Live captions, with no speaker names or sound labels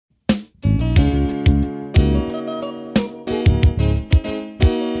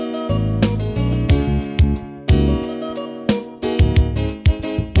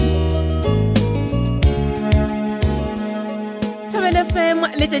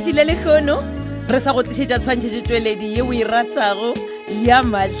letšatši le lekgono re sa go tlišetša tshwantšhetšo tšweledi ye o e ratago ya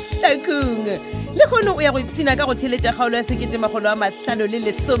Mahlakung. Lekgono o ya go ipsina ka go theletša kgaolo ya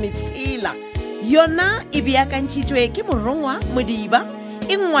 1516 yona e beakantšhitšwe ke morongwa Modiba,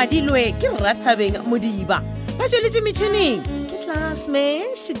 e ngwadilwe ke Rathabeng Modiba, ba tšweletše metšhineng ke class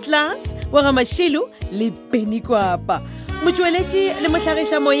wa ga Mašilu le Penikwapa, motšweletši le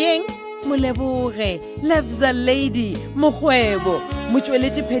mohlagiša moyeng Moleboge Lebza Lady Mokgwebo,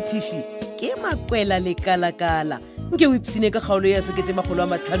 motšweletši phetiši ke Makwela Lekalakala. Nke o ipsine ka kgaolo ya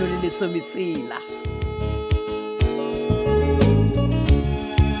 1516.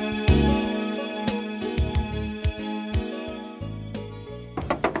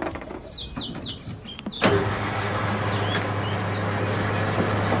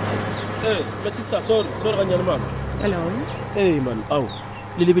 Hey, my sister, sorry ganyane mama. Hello. Hey man, au.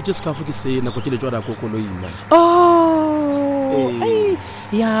 Le lebetse skafu ke se na go tšile jwa ko koloi man. Oh, hey.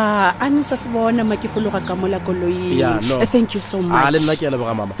 Yeah, anisa sibona makifuluka ka mola koloi. Yeah, no. Thank you so much. Le nna ke ya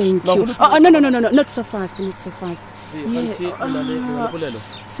leboga mama. Thank you. No, not so fast, not so fast. Auntie, ona le polelo.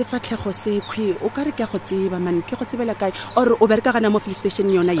 Sefatlhego se khwi o ka re ke go tseba man ke go tsebela kae or o bereka gana mo police station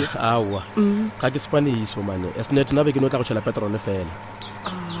yona ye. Awa. Ga ke Spanish man. Esnet na be ke no tla go tšhela petrol fela.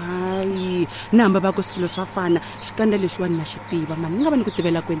 Ai, namba ba go silo swafana, skandale shwa nna shitiba man. Ngaba ni ku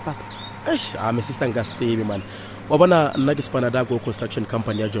tibela kwini papa? Eish, my sister ngastebe man. Wa bona nna ke Spanada go construction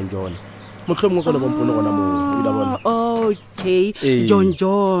company ya John. Motlhomo go no bompono gona mo, ila bona. Okay,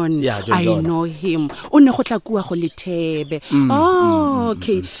 John. Yeah, John. I know him. O ne go tla kua go Lethebe.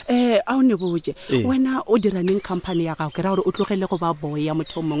 Okay. A o ne botse. Wena o diraneng company ya gago ke ra gore o tlogele go ba boy ya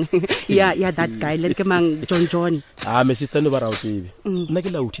mothomong. Yeah, that guy. Le ke mang John. My sister no ba ra o tsebe. Nna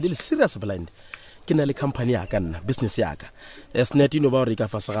ke la uthile le serious blind. Ke na le company ya ka nna, business ya ka. Esnet no ba re ka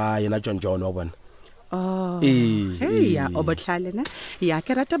fasega yena John wa bona. Oh, hey, ya obotlhale na ya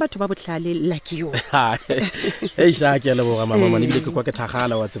ke rata batho ba botlhale like you. Hey sha ke le boga mama mane bile ke kwa ke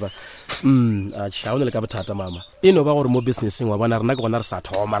thagala wa tseba. A tshaone le ka bothata mama. Eno ba gore mo businessing wa bona rena ke gona re sa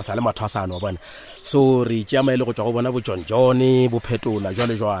thoma re sa le mathwasano wa bona. So re tšea maele go tswa go bona bo John bo phetola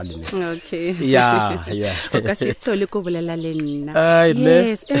jwale. Okay. Yeah. O ka se tsole ko bolela le nna.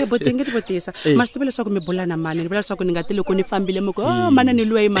 Yes, botenge di botisa. Mastobele sa go me bolana mane, le bolela sa go ngatile ko ne fambile mo ko mana ne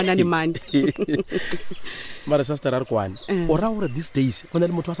luwa mana ne mane. Mara sister ar kwane o ra gore these days go na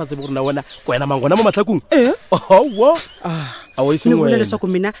le motho a sa tsebe gore na wena kwena mangwana mo Mahlakung. Wo a o iseng wena le sa go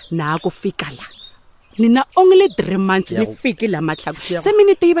mina na go fikala nina only 3 months le fikela Mahlakung se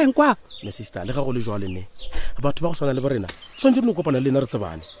minute e ba enkwa me sister le ga go le jwale ne batho ba go swana le borena tsonje le kopana le nna re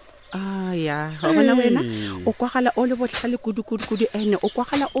tsebane. Ya bona wena o kwagala o le botlhale kudu ene o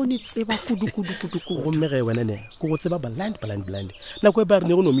kwagala o ne tseba kudu go mmege wena ne go go tseba blind na go ba re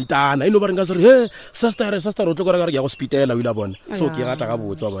ne go no mitana ino ba re nga se re sister o tlo go re ya go hospitala wila bona so ke gata ga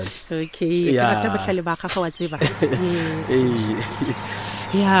botsa bona. Okay ka rata botlhale ba gaga wa tseba.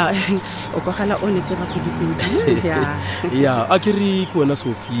 Yeah, o kwagala o ne tseba kudu. Yeah a ke re ko wena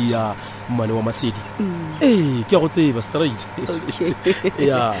Sofia mane wa Masedi. Ke go tseba straight. Okay.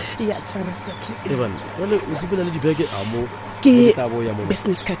 Yeah tsara sokhi evan wale usibela le dibeke amo ke ka bo ya mo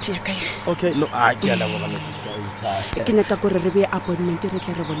business card ya ka. Okay no a ke la bona sister ita ke naka gore re be appointment re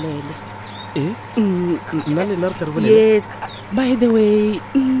tle re bolele. Nna le nna re tle re bolele. Yes, by the way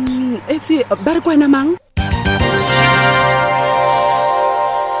it's ba re kwena mang.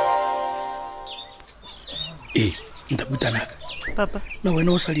 Ndabutana Papa, na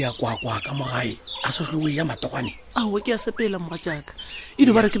wena o sa dia kwa ka mogae a se selo ya matokwane. wo ke a sepela mo jaka e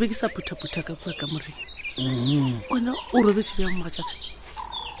di ba re ke be ke sa phutha ka kwa ka moreng. Ona o robetse bja mo jaka.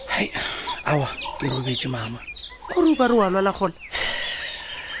 Hai awa ke robetse mama Gore ba re wa lwala gona.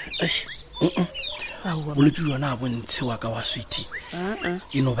 bolwetse jona a bontshe wa ka wa sweetie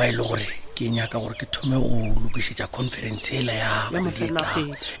ino ba ile gore ke nyaka gore ke thome go lokišetša conference ela ya mafelo a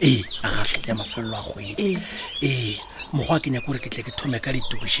kgwedi. a gahle ya mafelo a kgwedi. Mogwa ke nyaka gore ke tle ke thome ka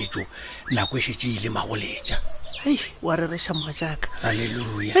ditokišetšo nako e šetše ile magoletša. Hei wa re resha mo jaka.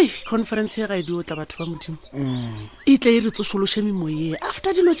 Hallelujah. Hei conference ya ga e di otla batho ba modimo. E tle e re tsošološe memoye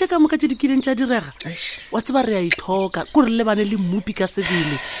after dilo tše ka moka tše di kileng tša direga. Wa tseba re a ithoka ko re lebane le mmupi ka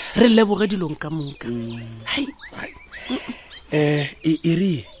sebele re leboge dilong ka moka. Hei e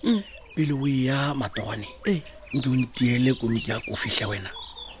re pele o ya matogwane nke o ntiele komiti ya ko fihle wena.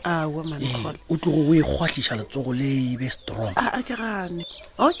 Awa man khol. O tlogo o e kgwahliša letsogo le e be strong. A ke gane.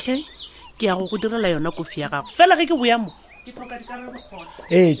 Okay. Ke ya go direla yona kofi ya gago. Fela ge ke boya mo. Ke tloka dikarabo gona.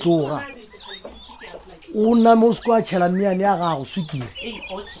 Tloga. O na mo sko a tšhela meane ya gago sukile.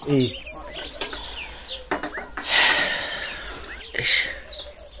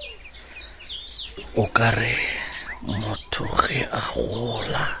 O ka re motho ge a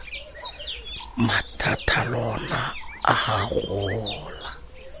gola mathata lona a gola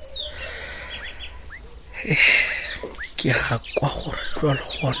ke a kwa gore jwalo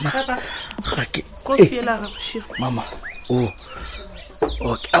gona ga ke mama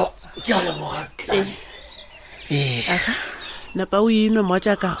okay ke a leboga napa o ino mo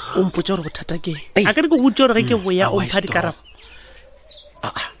jaaka o mpotsa gore bothata ke a ka re ke botse gore ge ke boya o mpha dikarabo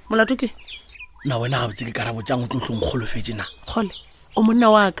molato ke na wena ga botse ke karabo jang o tlotlong golofetse na gole o monna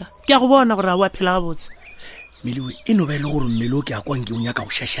wa ka ke a go bona gore a o a phela ga botse mmele e no ba ile gore mmele o ke a kwang ke o nyaka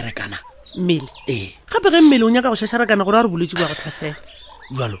go shasharekana mmele gape ge mmele o nyaka go shasharekana gore a re bolwetse bo a go thasela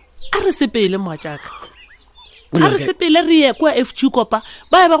jalo a re sepele moa jaaka a re sepele re ye kwa FG kopa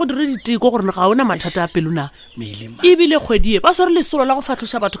ba ba go dire diteko gore ga ona mathata a pelo na ebile kgwedi e ba sware lesolo la go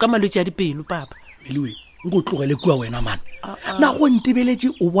fatlhoša batho ka malwetse a dipelo papa mmele nko tlogele kwa wena man na go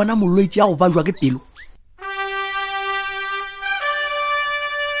ntebeletse o bona molwetse a go ba jwa ke pelo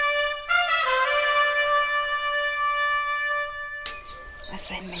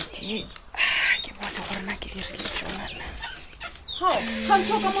assignment ke bona gore na ke dirile tsona. Can't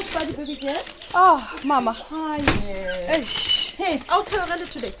talk almost body baby girl. Mama. Hi. Hey, I'll tell her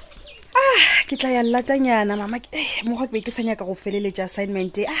today. Ke tla ya latanyana mama mo go ke sanya ka go feleletsa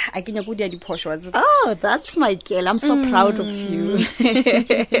assignment a ke nya go dia diphoso wa tseba. Oh, that's my girl. I'm so proud of you.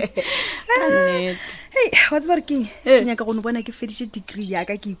 Hey, what's working? Ke nya ka go bona ke feditse degree ya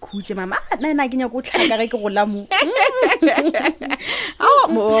ka ke ikhutse mama. Na ke nya go tlhaka ge ke go lamu.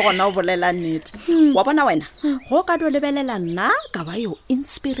 Mo gona o bolela nnete. Wa bona wena go ka do lebelela nna ka ba yo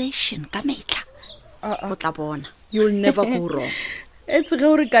inspiration ka metla. O tla bona. You'll never go wrong. It's ge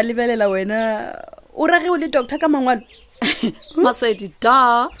o re ka lebelela wena o rage o le doctor ka mangwalo. Masedi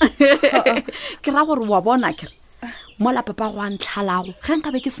da. Ke ra gore wa bona ke mola papa go antlhalago ge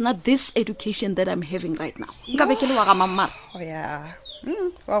nka be ke sena this education that I'm having right now. Nka be ke le wa ga mamma. Oh yeah.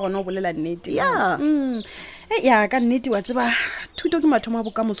 Wa gona o bolela nnete. Yeah. Ya ka nnete wa tseba thuto ke mathomo a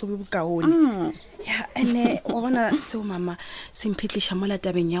bokamoso bo bokaone. Ya ene wa bona seo mama se mphetlisha mola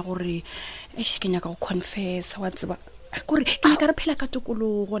tabeng ya gore ke nya ka go confess wa tseba gore ke ka re phela ka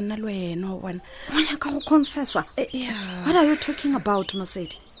tokologo nna le wena wa bona o nya ka go confessa. What are you talking about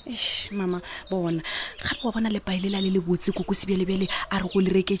Masedi? Mama bona gape wa bona le paelela le botse go sebelebele a re go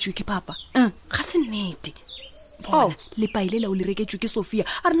le reketswe ke papa ga se nnete bona le paelela o le reketswe ke Sofia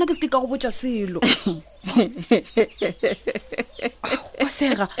a rena ke se ka go botsa selo wa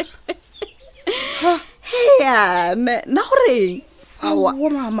sega ya na gore wa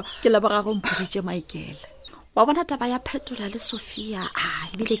mama ke la ba go mpoditse Michael wa bona taba ya phetola le Sofia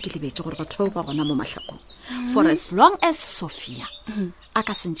ebile ke lebetse gore batho ba gona mo Mahlakung for as long as Sofia a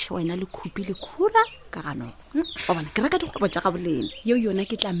ka sentse wena le khupi le khura ka gano wa bona ke reka dikgwebo tsa ga boleng yo yona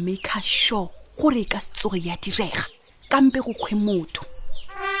ke tla make sure gore ka setsogo ya direga kampe go kgwe motho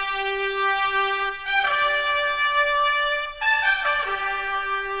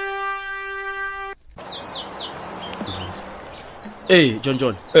Hey,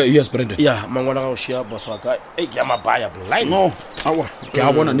 John. Yes, Brandon. Yeah, mangwana ga o shia boss wa ka. Hey, ke ma baya blind. No, awa, ke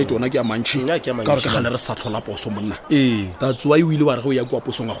a bona nete ona ke a mantshi. Nna ke a mantshi. Ka re ke gale re sa tlhola poso monna. That's why we ile wa re go ya kwa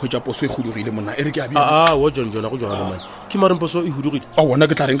posong a khwetsa poso e hudugile monna. E re ke a bia. Wo John go jona le man. Ke mare poso e hudugile. Wona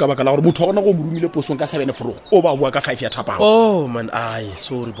ke tla reng ka baka la gore motho gona go mo rumile posong ka 7 forogo. O ba bua ka 5 ya thapang. Oh man,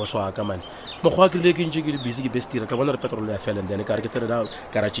 sorry boss wa ka man. Mo go ke le ke ntse ke le busy ke bestira ka bona re petrol ya fela then ka re ke tsela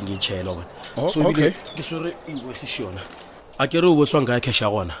garage ke tshela bona. So okay. Ke sore e go se shona. A ke re o boswa nka cash ya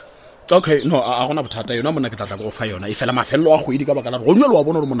gona. Okay, no, a gona bothata yona monna ke tla go fa yona. E fela mafello a kgwedi ka baka la go nyolo wa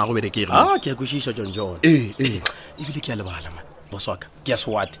bona gore monna go berekere. Ke a go shisha John. Ebile ke a lebala man. Boswa ka. Guess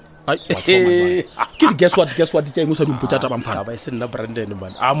what? Ke guess what ke mo sa dimpotsa taba mfana. Ba se nna Brandon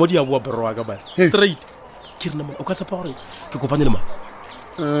man. Mo di a bua berwa ka man. Straight. Ke rena man o ka tsapa gore ke kopane le man.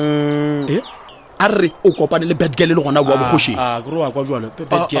 Arre o kopane le bad girl le gona bua bogoshi. Go roa kwa jwana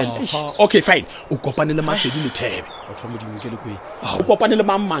bad girl. Okay fine. O kopane le Masedi le Thebe. O tshwa modimo ke le kwe. O kopane le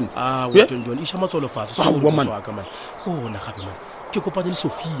Mamman. John isha matsolo fase so go tswa ka man. Na gape man. Ke kopane le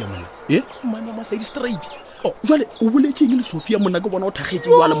Sofia man. Man wa Masedi straight. Jwale o boletse le Sofia monna ke bona o thagetse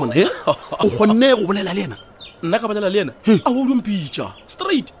wa le monna. O gonne go bolela le ena. Nna ka bolela le ena. A o mpitsa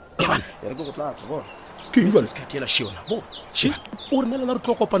straight. Ebana. Re go tla go. Ke ngwa se khathela shiona bo shi o re nela re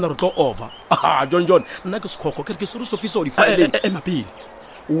tlo kopana re tlo over John nna ke sekhoko ke sore Sofia so di file mapile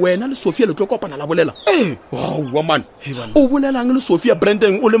wena le Sofia le tlo kopana la bolela wa man o bolelang le Sofia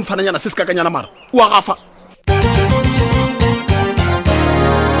Brandon o le mfananyana se se kakanyana mara wa gafa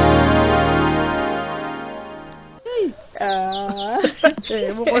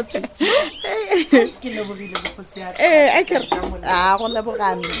mogotsi ke le bogile bogotsi ya a go le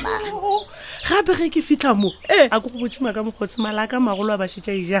boganna gape ge ke fitlha mo a ko go botsima ka mogotsi malaka magolo a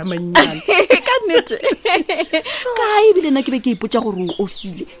bašetša eja mannyane ka nnete ka ebile nna ke be ke ipotsa gore o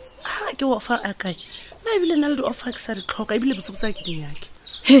ofile ke offer a kae na ebile nna le di-offer ke sa di tlhoka ebile botsebotsa ke dinyake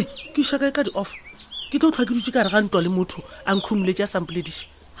ke iša kae ka di-offer ke tlo tlhoa ke dutse ka re ga ntwa le motho a nkhumoletse a sampolediše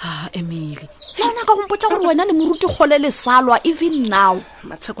Emily le ona ka go mpotsa gore wena le moruti kgole le salwa even now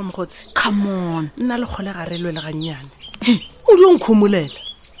matsheko mogotsi come on nna le kgole ga re lwe le gannyane o dio nkgomolela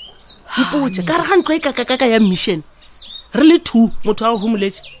ipotse ka re ga ntlo e kakakaka ya mission re le 2 motho a go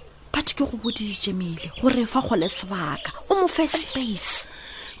humoletse but ke go boditse Emily gore fa kgole sebaka o mo fe space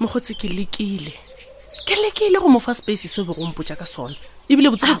mogotsi ke lekile go mo fa space se be go mpotsa ka sona ebile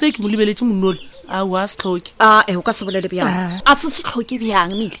botsebotse ke mo lebeletse monolo a wa se tlhoke o ka se bolele bjang a se se tlhoke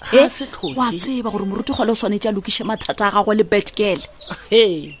bjang Emily wa tseba gore moruti kgole o swanetse a lokiše mathata a gagwe le bad girl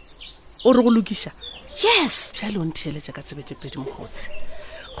o re go lokiša yes bjale o ntheeletša ka tsebetsepedi mogotsi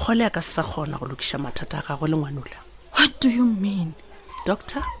kgole a ka se sa kgona go lokiša mathata a gagwe le ngwanola what do you mean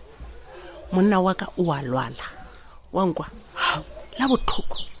doctor monna wa ka o a lwala wa nkwa la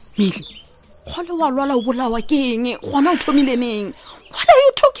botlhoko Emily kgole wa lwala o bolawa ke eng gona o thomile neng what are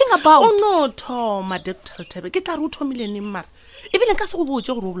you talking about o no thoma doctor Tebe ke tla re o thomile neng mara ebile nka se go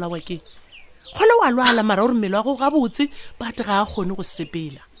botse gore o bolawa ke kgole wa lwala mara o re mmele wa go ga botse but ga a kgone go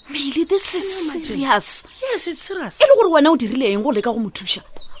sepela Emily this is serious yes it's serious e le gore wena o dirile eng go leka go mo thuša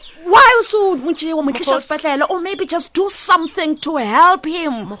why o so motse wa mo tliša sepetlele or maybe just do something to help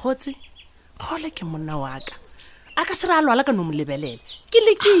him mogotsi kgole ke monna wa ka a ka se re a lwala ka no mo lebelele ke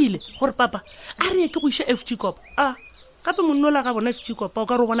lekile gore papa a re ke go iša FG Cop gape monnola ga bona FG Cop o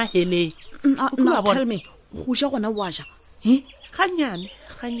ka re bona hele now tell me go ja gona wa ja ganyane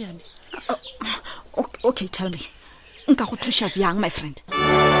okay tell me nka go thuša bjang my friend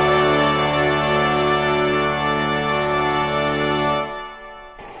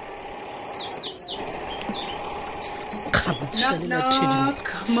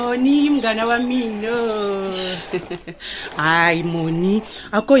Moni mngana wa mino ai Moni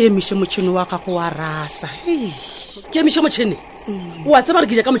a ko emise motšhini wa gago wa rasa ke emise motšhini wa tseba re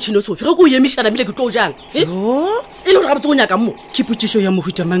ke ja ka motšhini o sofi ge ko o emišana bile ke tlo o jang e le gore ga botse go nyaka mo ke potsišo ya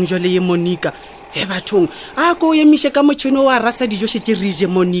mohutamang jwa le ye Monica bathong a ko o emise ka motšhini wa rasa dijo šetse re je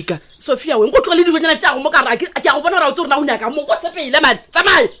Monica Sofia weng go tlo le dijonyana tša go mo ka ra ke a go bona ra o tse rena o nyaka mo go sepele man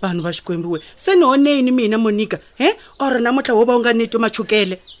tsamaye bana ba xikwembiwe se no nene mina Monica o rena motla wo ba o nga neto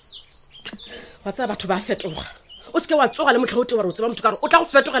matšhokele wa tseba batho ba fetoga o se ke wa tsoga le motlha o te wa re o tseba motho ka re o tla go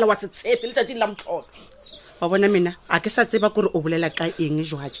fetogela wa se tshepe le tšatšing la motlholo wa bona mina a ke sa tseba kore o bolela ka eng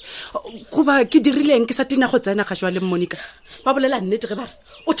jwaje goba ke dirileng ke sa tina go tsena ga jwa le Monica ba bolela nnete ge ba re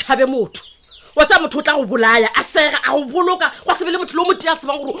o tšhabe motho wa tsa motho o tla go bolaya a sega a go boloka wa se be le motho le o motea a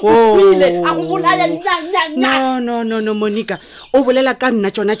tsebang gore o ile a go bolaya nya no Monica o bolela ka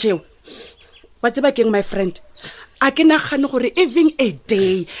nna tsona tšeo wa tseba keng my friend a ke nagane gore even a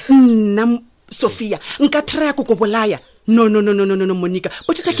day nna Sofia nka try go bolaya no Monica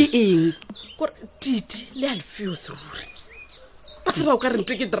bothata ke eng gore Titi le Alfios ruri ba tseba o ka re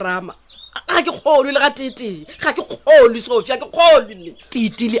ntwe ke drama ga ke kgolwe le ga Titi ga ke kgolwe Sofia ke kgolwe le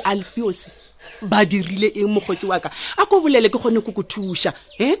Titi le Alfios ba dirile eng mogotsi wa ka a ko bolele ke gone go go thuša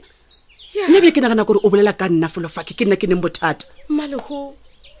nne bile ke nagana gore o bolela ka nna folofake ke nna ke neng bothata Malego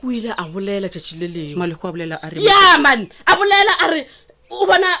o ile a bolela tšatši le lengwe Malego a bolela a re ya man a bolela a re o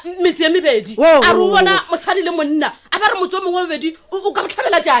bona metse e mebedi a re o bona mosadi le monna a ba re motse o mongwe mobedi o ka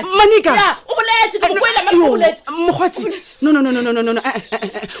botlhabela tšatši Monica o boletse ke boela boletse mogwatsi no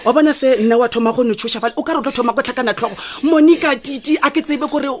wa bona se nna wa thoma go ntshoša fale o ka re o tlo thoma go tlhakana tlhogo Monica Titi a ke tsebe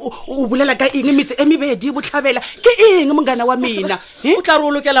gore o bolela ka eng metse e mebedi botlhabela ke eng mongana wa mina o tla re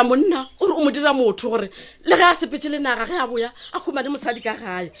o lokela monna o re o mo dira motho gore le ge a sepetse le naga ge a boya a khumane mosadi ka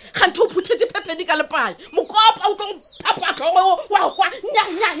gae ga ntho o phuthetse phepedi ka lepae mokopa o tlo phapa tlhogo wa kwa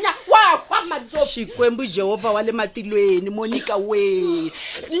nya wa kwa matso Xikwembu Jehova wa le matilweni Monica we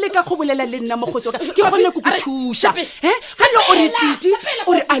le ka go bolela le nna mogotsi wa ka ke gone go go thuša ga le o re Titi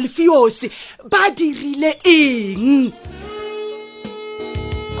o re Alfios ba dirile eng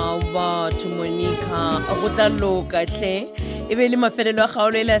batho Monica go tla loka tle e be le mafelelo a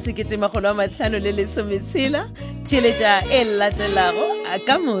kgaolo e le a 1516 theeletša e latelago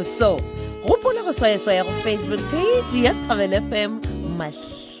ka moso gopola go swaya go Facebook page ya Thobela FM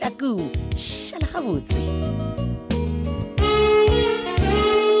Mahlakung šala gabotse